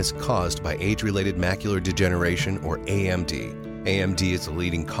blindness caused by age-related macular degeneration, or AMD. AMD is the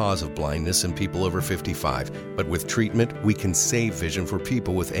leading cause of blindness in people over 55, but with treatment, we can save vision for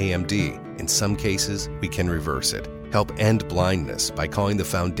people with AMD. In some cases, we can reverse it. Help end blindness by calling the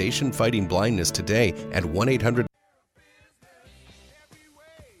Foundation Fighting Blindness today at 1-800-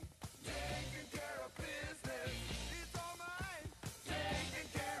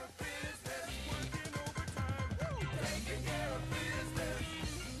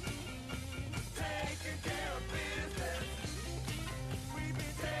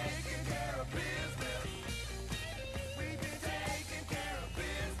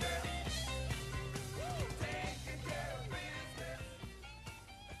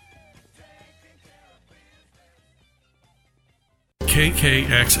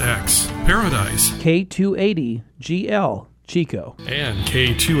 KKXX, Paradise, K280GL, Chico, and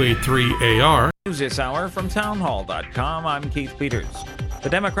K283AR. News this hour from townhall.com. I'm Keith Peters. The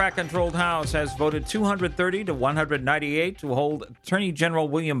Democrat-controlled House has voted 230 to 198 to hold Attorney General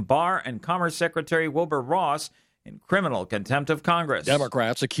William Barr and Commerce Secretary Wilbur Ross in criminal contempt of Congress.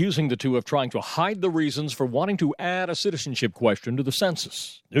 Democrats accusing the two of trying to hide the reasons for wanting to add a citizenship question to the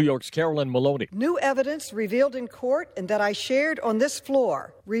census. New York's Carolyn Maloney. New evidence revealed in court and that I shared on this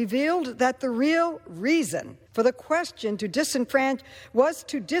floor revealed that the real reason for the question was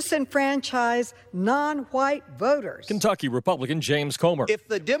to disenfranchise non-white voters. Kentucky Republican James Comer. If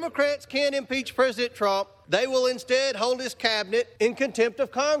the Democrats can't impeach President Trump, they will instead hold his cabinet in contempt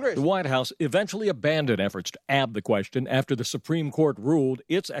of Congress. The White House eventually abandoned efforts to add the question after the Supreme Court ruled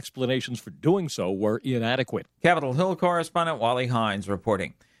its explanations for doing so were inadequate. Capitol Hill correspondent Wally Hines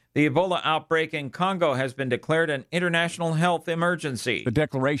reporting. The Ebola outbreak in Congo has been declared an international health emergency. The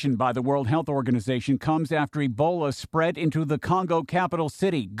declaration by the World Health Organization comes after Ebola spread into the Congo capital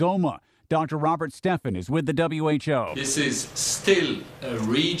city, Goma. Dr. Robert Steffen is with the WHO. This is still a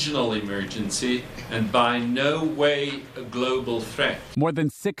regional emergency and by no way a global threat. More than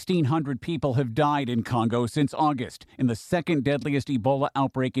 1,600 people have died in Congo since August, in the second deadliest Ebola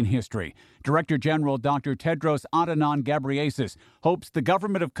outbreak in history. Director General Dr. Tedros Adhanom Ghebreyesus hopes the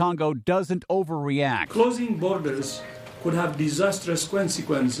government of Congo doesn't overreact. Closing borders could have disastrous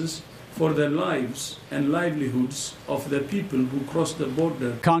consequences for the lives and livelihoods of the people who cross the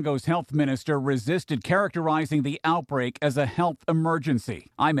border. Congo's health minister resisted characterizing the outbreak as a health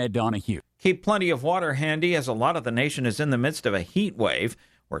emergency. I'm Ed Donahue. Keep plenty of water handy, as a lot of the nation is in the midst of a heat wave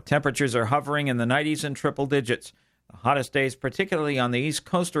where temperatures are hovering in the 90s and triple digits. The hottest days, particularly on the East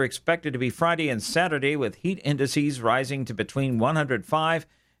Coast, are expected to be Friday and Saturday, with heat indices rising to between 105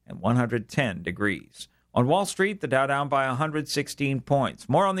 and 110 degrees. On Wall Street, the Dow down by 116 points.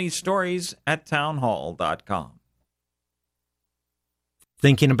 More on these stories at townhall.com.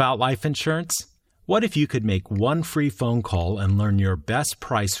 Thinking about life insurance? What if you could make one free phone call and learn your best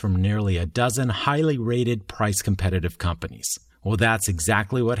price from nearly a dozen highly rated, price-competitive companies? Well, that's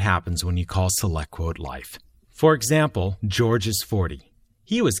exactly what happens when you call SelectQuote Life. For example, George is 40.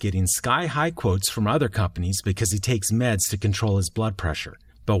 He was getting sky-high quotes from other companies because he takes meds to control his blood pressure.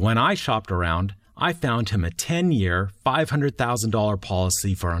 But when I shopped around, I found him a 10-year, $500,000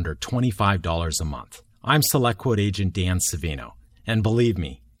 policy for under $25 a month. I'm SelectQuote agent Dan Savino. And believe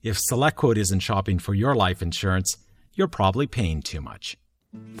me, if SelectQuote isn't shopping for your life insurance, you're probably paying too much.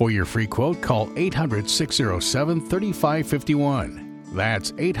 For your free quote, call 800-607-3551.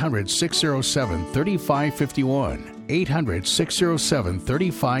 That's 800-607-3551.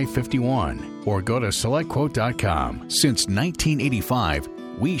 800-607-3551. Or go to SelectQuote.com. Since 1985,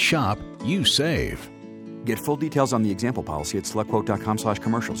 we shop, you save. Get full details on the example policy at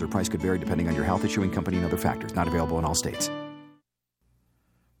SelectQuote.com/commercials. Or price could vary depending on your health, issuing company, and other factors. Not available in all states.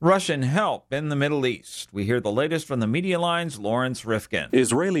 Russian help in the Middle East. We hear the latest from the Media Line's Lawrence Rifkin.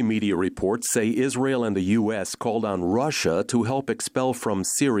 Israeli media reports say Israel and the U.S. called on Russia to help expel from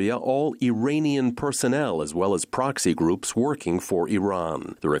Syria all Iranian personnel as well as proxy groups working for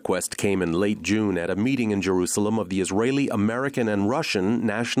Iran. The request came in late June at a meeting in Jerusalem of the Israeli, American, and Russian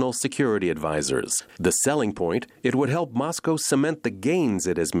national security advisors. The selling point, it would help Moscow cement the gains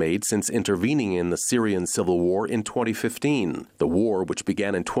it has made since intervening in the Syrian civil war in 2015. The war, which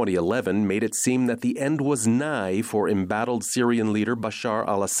began in 2011, made it seem that the end was nigh for embattled Syrian leader Bashar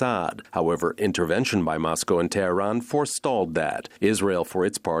al-Assad. However, intervention by Moscow and Tehran forestalled that. Israel, for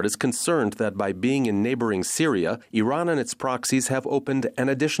its part, is concerned that by being in neighboring Syria, Iran and its proxies have opened an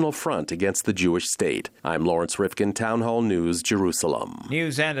additional front against the Jewish state. I'm Lawrence Rifkin, Town Hall News, Jerusalem.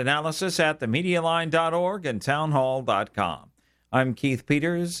 News and analysis at themedialine.org and townhall.com. I'm Keith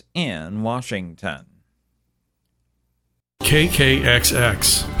Peters in Washington.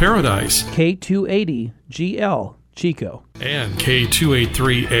 KKXX, Paradise. K280GL, Chico. And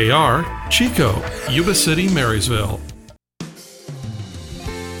K283AR, Chico, Yuba City, Marysville.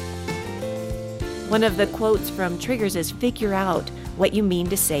 One of the quotes from Triggers is, figure out what you mean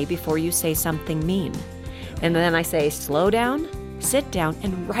to say before you say something mean. And then I say, slow down, sit down,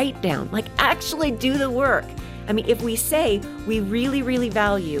 and write down. Like, actually do the work. I mean, if we say we really, really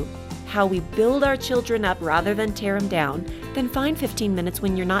value how we build our children up rather than tear them down, then find 15 minutes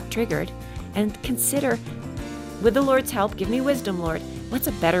when you're not triggered and consider, with the Lord's help, give me wisdom, Lord, what's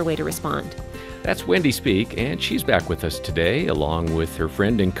a better way to respond? That's Wendy Speak, and she's back with us today, along with her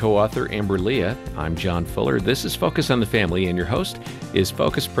friend and co-author Amber Leah. I'm John Fuller. This is Focus on the Family, and your host is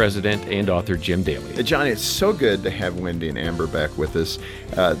Focus President and author Jim Daly. John, it's so good to have Wendy and Amber back with us.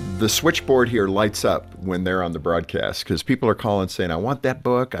 The switchboard here lights up when they're on the broadcast because people are calling saying, I want that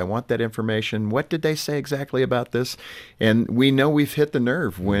book, I want that information. What did they say exactly about this? And we know we've hit the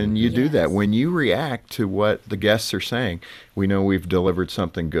nerve when you do that. When you react to what the guests are saying, we know we've delivered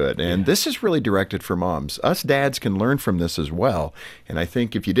something good. And this is really directed for moms. Us dads can learn from this as well. And I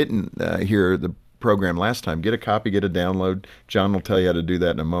think if you didn't hear the program last time, get a copy, get a download. John will tell you how to do that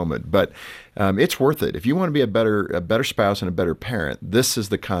in a moment. But it's worth it. If you want to be a better spouse and a better parent, this is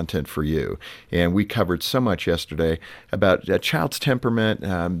the content for you. And we covered so much yesterday about a child's temperament,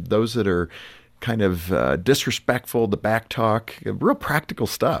 those that are kind of disrespectful, the back talk, real practical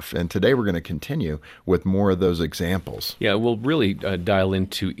stuff. And today we're going to continue with more of those examples. Yeah, we'll really dial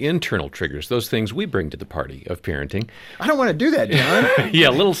into internal triggers, those things we bring to the party of parenting. I don't want to do that, John. Yeah,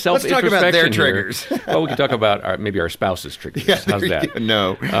 a little self-introspection. Let's talk about their triggers. Well, we can talk about maybe our spouse's triggers. Yeah, how's that?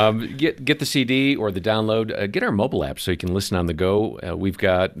 No. Get the CD or the download. Get our mobile app so you can listen on the go. We've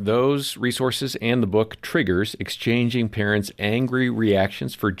got those resources and the book Triggers, Exchanging Parents' Angry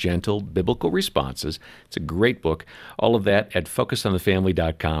Reactions for Gentle Biblical Response. responses. It's a great book. All of that at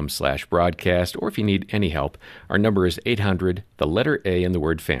focusonthefamily.com/broadcast. Or if you need any help, our number is 800, the letter A in the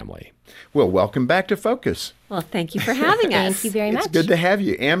word family. Well, welcome back to Focus. Well, thank you for having us. Thank you very much. It's good to have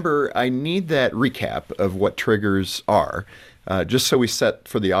you. Amber, I need that recap of what triggers are, just so we set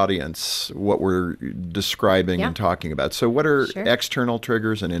for the audience what we're describing and talking about. So what are external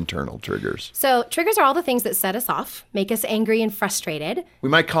triggers and internal triggers? So triggers are all the things that set us off, make us angry and frustrated. We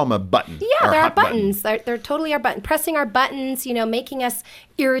might call them a button. Yeah, they're our buttons. They're totally our button. Pressing our buttons, making us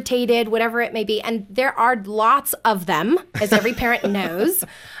irritated, whatever it may be. And there are lots of them, as every parent knows.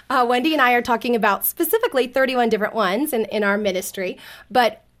 Wendy and I are talking about specifically 31 different ones in our ministry.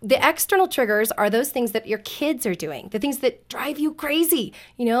 But the external triggers are those things that your kids are doing, the things that drive you crazy.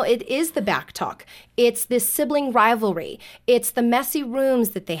 It is the back talk. It's this sibling rivalry. It's the messy rooms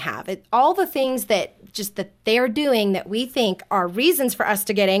that they have. All the things that they're doing that we think are reasons for us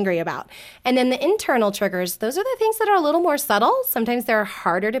to get angry about. And then the internal triggers, those are the things that are a little more subtle. Sometimes they're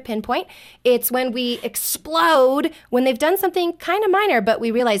harder to pinpoint. It's when we explode, when they've done something kind of minor, but we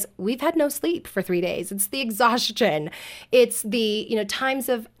realize we've had no sleep for 3 days. It's the exhaustion. It's the, times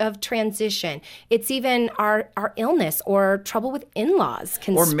of transition. It's even our illness or trouble with in-laws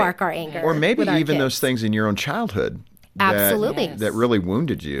can spark our anger. Or maybe even those things in your own childhood. Absolutely. That really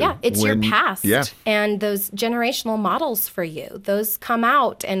wounded you. Yeah, it's your past and those generational models for you. Those come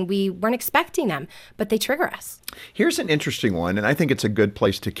out and we weren't expecting them, but they trigger us. Here's an interesting one, and I think it's a good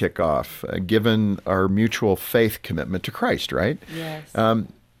place to kick off, given our mutual faith commitment to Christ, right? Yes.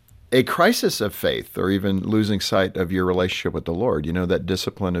 A crisis of faith, or even losing sight of your relationship with the Lord, that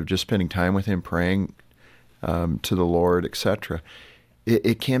discipline of just spending time with Him, praying to the Lord, etc.,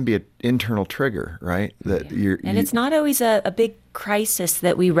 it can be an internal trigger, right? That it's not always a big crisis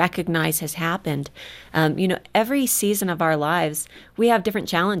that we recognize has happened. Every season of our lives, we have different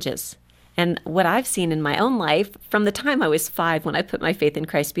challenges. And what I've seen in my own life, from the time I was 5 when I put my faith in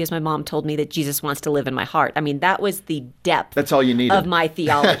Christ because my mom told me that Jesus wants to live in my heart. I mean, that was the depth That's all you needed. of my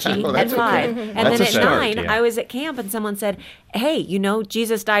theology at 5. Okay. And then at start, 9, I was at camp and someone said, hey,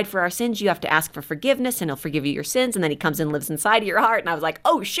 Jesus died for our sins. You have to ask for forgiveness and He'll forgive you your sins. And then He comes and lives inside of your heart. And I was like,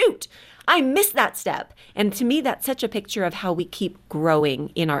 oh, shoot, I missed that step. And to me, that's such a picture of how we keep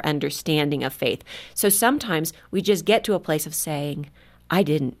growing in our understanding of faith. So sometimes we just get to a place of saying, I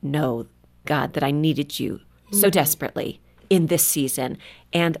didn't know, God, that I needed you so desperately in this season.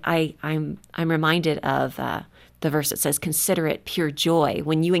 And I'm reminded of the verse that says, consider it pure joy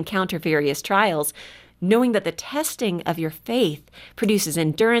when you encounter various trials, knowing that the testing of your faith produces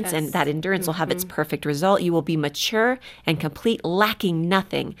endurance, and that endurance will have its perfect result. You will be mature and complete, lacking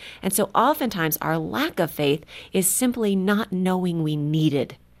nothing. And so oftentimes our lack of faith is simply not knowing we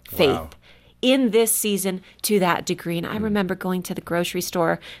needed faith. Wow. In this season to that degree. And I remember going to the grocery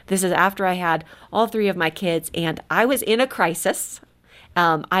store. This is after I had all 3 of my kids, and I was in a crisis.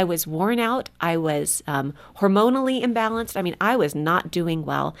 I was worn out. I was hormonally imbalanced. I mean, I was not doing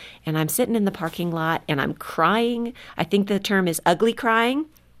well. And I'm sitting in the parking lot, and I'm crying. I think the term is ugly crying.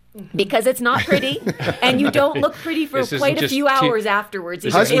 Because it's not pretty, and you don't look pretty for quite a few hours afterwards.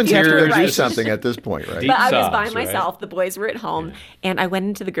 Husbands have to do something at this point, right? But I was by myself. Right? The boys were at home, and I went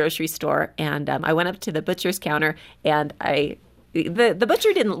into the grocery store, and I went up to the butcher's counter, and the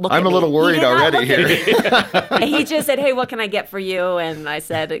butcher didn't look at me. I'm a little worried already here. He just said, hey, what can I get for you? And I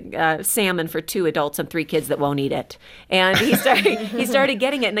said, salmon for 2 adults and 3 kids that won't eat it. And he started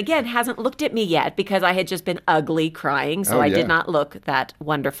getting it. And again, hasn't looked at me yet because I had just been ugly crying. So I did not look that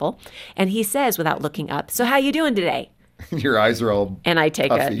wonderful. And he says, without looking up, so how you doing today? Your eyes are all And I take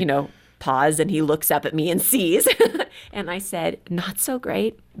puffy. a, pause, and he looks up at me and sees. And I said, not so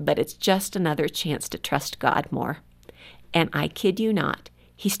great, but it's just another chance to trust God more. And I kid you not,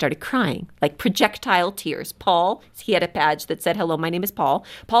 he started crying, like projectile tears. Paul, he had a badge that said, hello, my name is Paul.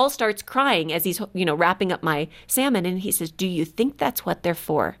 Paul starts crying as he's, wrapping up my salmon. And he says, do you think that's what they're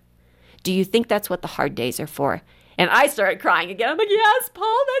for? Do you think that's what the hard days are for? And I started crying again. I'm like, yes,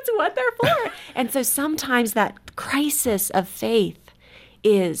 Paul, that's what they're for. And so sometimes that crisis of faith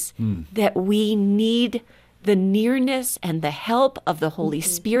is that we need the nearness and the help of the Holy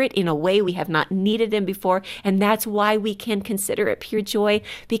Spirit in a way we have not needed Him before. And that's why we can consider it pure joy,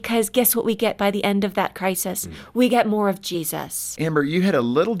 because guess what we get by the end of that crisis? We get more of Jesus. Amber, you had a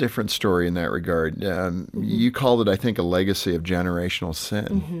little different story in that regard. You called it, I think, a legacy of generational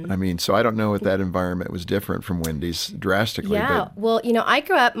sin. I mean, so I don't know if that environment was different from Wendy's drastically. Yeah, well, I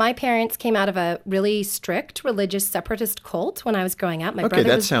grew up, my parents came out of a really strict religious separatist cult when I was growing up.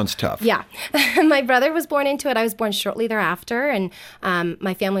 That sounds tough. Yeah. My brother was born into it. I was born shortly thereafter, and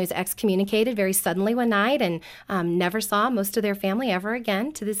my family was excommunicated very suddenly one night, and never saw most of their family ever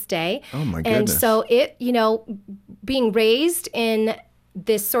again to this day. Oh, my goodness. And so it, being raised in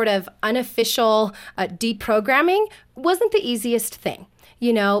this sort of unofficial deprogramming wasn't the easiest thing.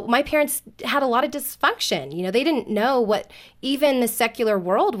 My parents had a lot of dysfunction. They didn't know what even the secular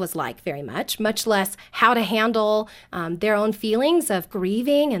world was like very much less how to handle their own feelings of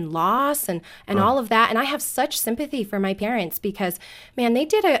grieving and loss and all of that. And I have such sympathy for my parents because, man, they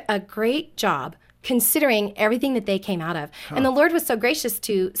did a great job considering everything that they came out of. And the Lord was so gracious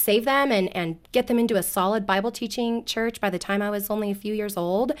to save them and get them into a solid Bible teaching church by the time I was only a few years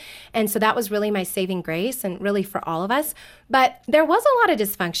old. And so that was really my saving grace and really for all of us. But there was a lot of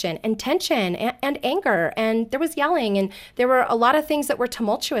dysfunction and tension and anger, and there was yelling, and there were a lot of things that were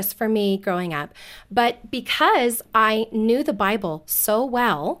tumultuous for me growing up. But because I knew the Bible so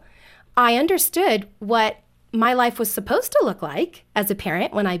well, I understood what my life was supposed to look like as a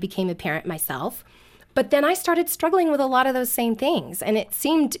parent when I became a parent myself. But then I started struggling with a lot of those same things. And it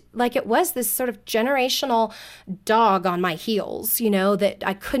seemed like it was this sort of generational dog on my heels, that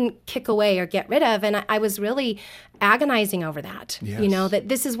I couldn't kick away or get rid of. And I was really agonizing over that, that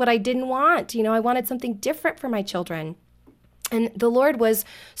this is what I didn't want. I wanted something different for my children. And the Lord was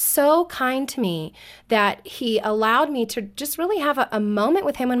so kind to me that he allowed me to just really have a moment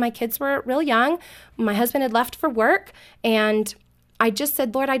with him when my kids were real young. My husband had left for work, and I just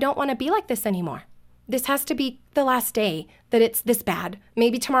said, Lord, I don't want to be like this anymore. This has to be the last day that it's this bad.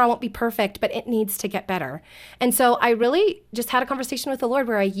 Maybe tomorrow won't be perfect, but it needs to get better. And so I really just had a conversation with the Lord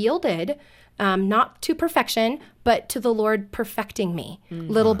where I yielded, not to perfection, but to the Lord perfecting me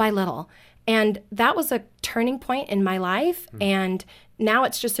little by little. And that was a turning point in my life. And now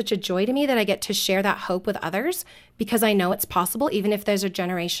it's just such a joy to me that I get to share that hope with others because I know it's possible, even if there's a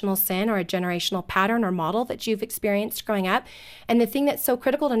generational sin or a generational pattern or model that you've experienced growing up. And the thing that's so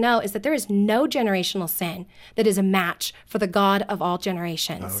critical to know is that there is no generational sin that is a match for the God of all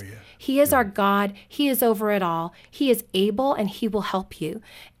generations. Oh, yeah. He is our God. He is over it all. He is able, and he will help you.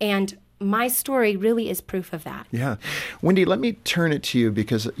 And my story really is proof of that. Yeah. Wendy, let me turn it to you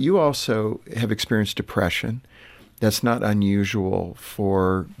because you also have experienced depression. That's not unusual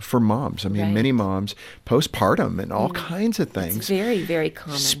for moms. I mean, many moms, postpartum and all kinds of things. It's very, very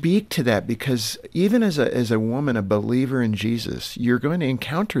common. Speak to that because even as a woman, a believer in Jesus, you're going to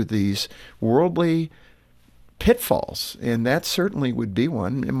encounter these worldly pitfalls, and that certainly would be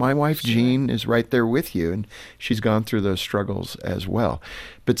one. And my wife, Jean, is right there with you, and she's gone through those struggles as well.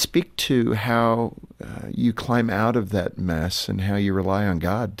 But speak to how you climb out of that mess and how you rely on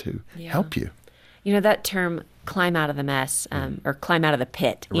God to help you. That term, climb out of the mess, or climb out of the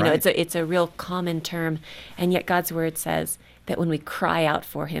pit, it's a real common term, and yet God's word says that when we cry out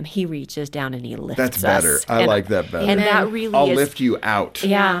for him, he reaches down and he lifts us. That's better. I like that better. And that really I'll lift you out.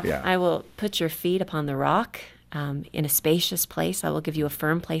 Yeah. I will put your feet upon the rock. In a spacious place, I will give you a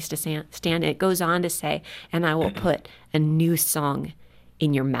firm place to stand. And it goes on to say, and I will put a new song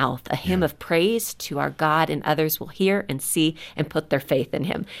in your mouth, a hymn of praise to our God, and others will hear and see and put their faith in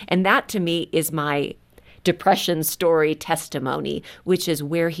him. And that to me is my depression story testimony, which is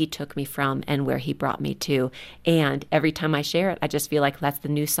where he took me from and where he brought me to. And every time I share it, I just feel like that's the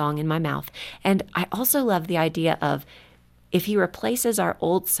new song in my mouth. And I also love the idea of if he replaces our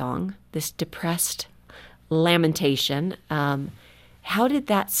old song, this depressed lamentation, how did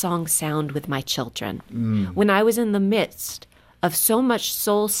that song sound with my children? When I was in the midst of so much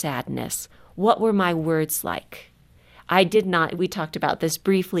soul sadness, what were my words like? We talked about this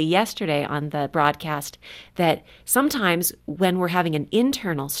briefly yesterday on the broadcast, that sometimes when we're having an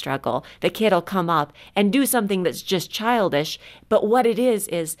internal struggle, the kid will come up and do something that's just childish, but what it is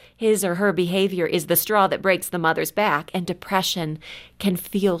his or her behavior is the straw that breaks the mother's back, and depression can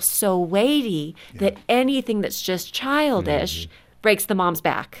feel so weighty that anything that's just childish breaks the mom's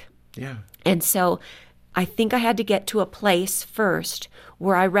back. Yeah. And so I think I had to get to a place first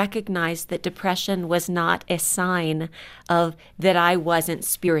where I recognized that depression was not a sign of that I wasn't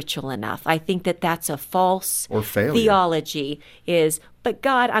spiritual enough. I think that that's a false theology but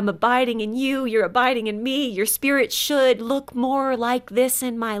God, I'm abiding in you, you're abiding in me, your spirit should look more like this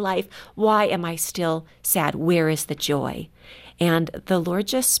in my life. Why am I still sad? Where is the joy? And the Lord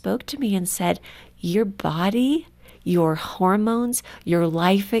just spoke to me and said, your body, your hormones, your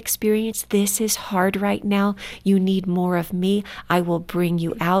life experience, this is hard right now. You need more of me. I will bring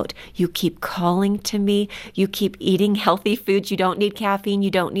you out. You keep calling to me. You keep eating healthy foods. You don't need caffeine.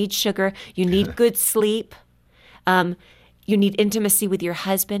 You don't need sugar. You need good sleep. You need intimacy with your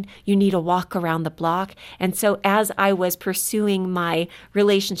husband. You need a walk around the block. And so as I was pursuing my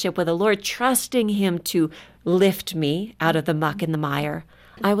relationship with the Lord, trusting Him to lift me out of the muck and the mire,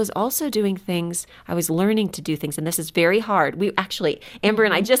 I was also doing things, I was learning to do things, and this is very hard. We actually, Amber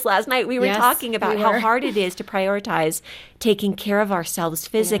and I just last night, we were talking about how hard it is to prioritize taking care of ourselves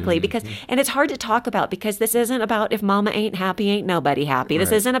physically, because, and it's hard to talk about because this isn't about if mama ain't happy, ain't nobody happy.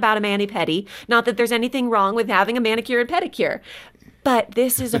 This isn't about a mani-pedi. Not that there's anything wrong with having a manicure and pedicure, but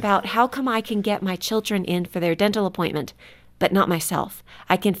this is about how come I can get my children in for their dental appointment, but not myself.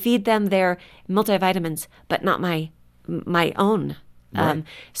 I can feed them their multivitamins, but not my own.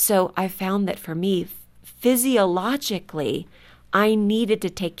 So I found that for me, physiologically, I needed to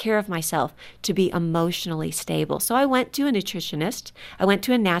take care of myself to be emotionally stable. So I went to a nutritionist. I went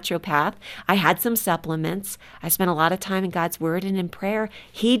to a naturopath. I had some supplements. I spent a lot of time in God's Word and in prayer.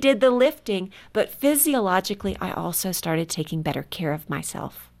 He did the lifting, but physiologically, I also started taking better care of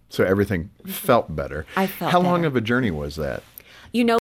myself. So everything felt better. I felt How better. long of a journey was that? You know,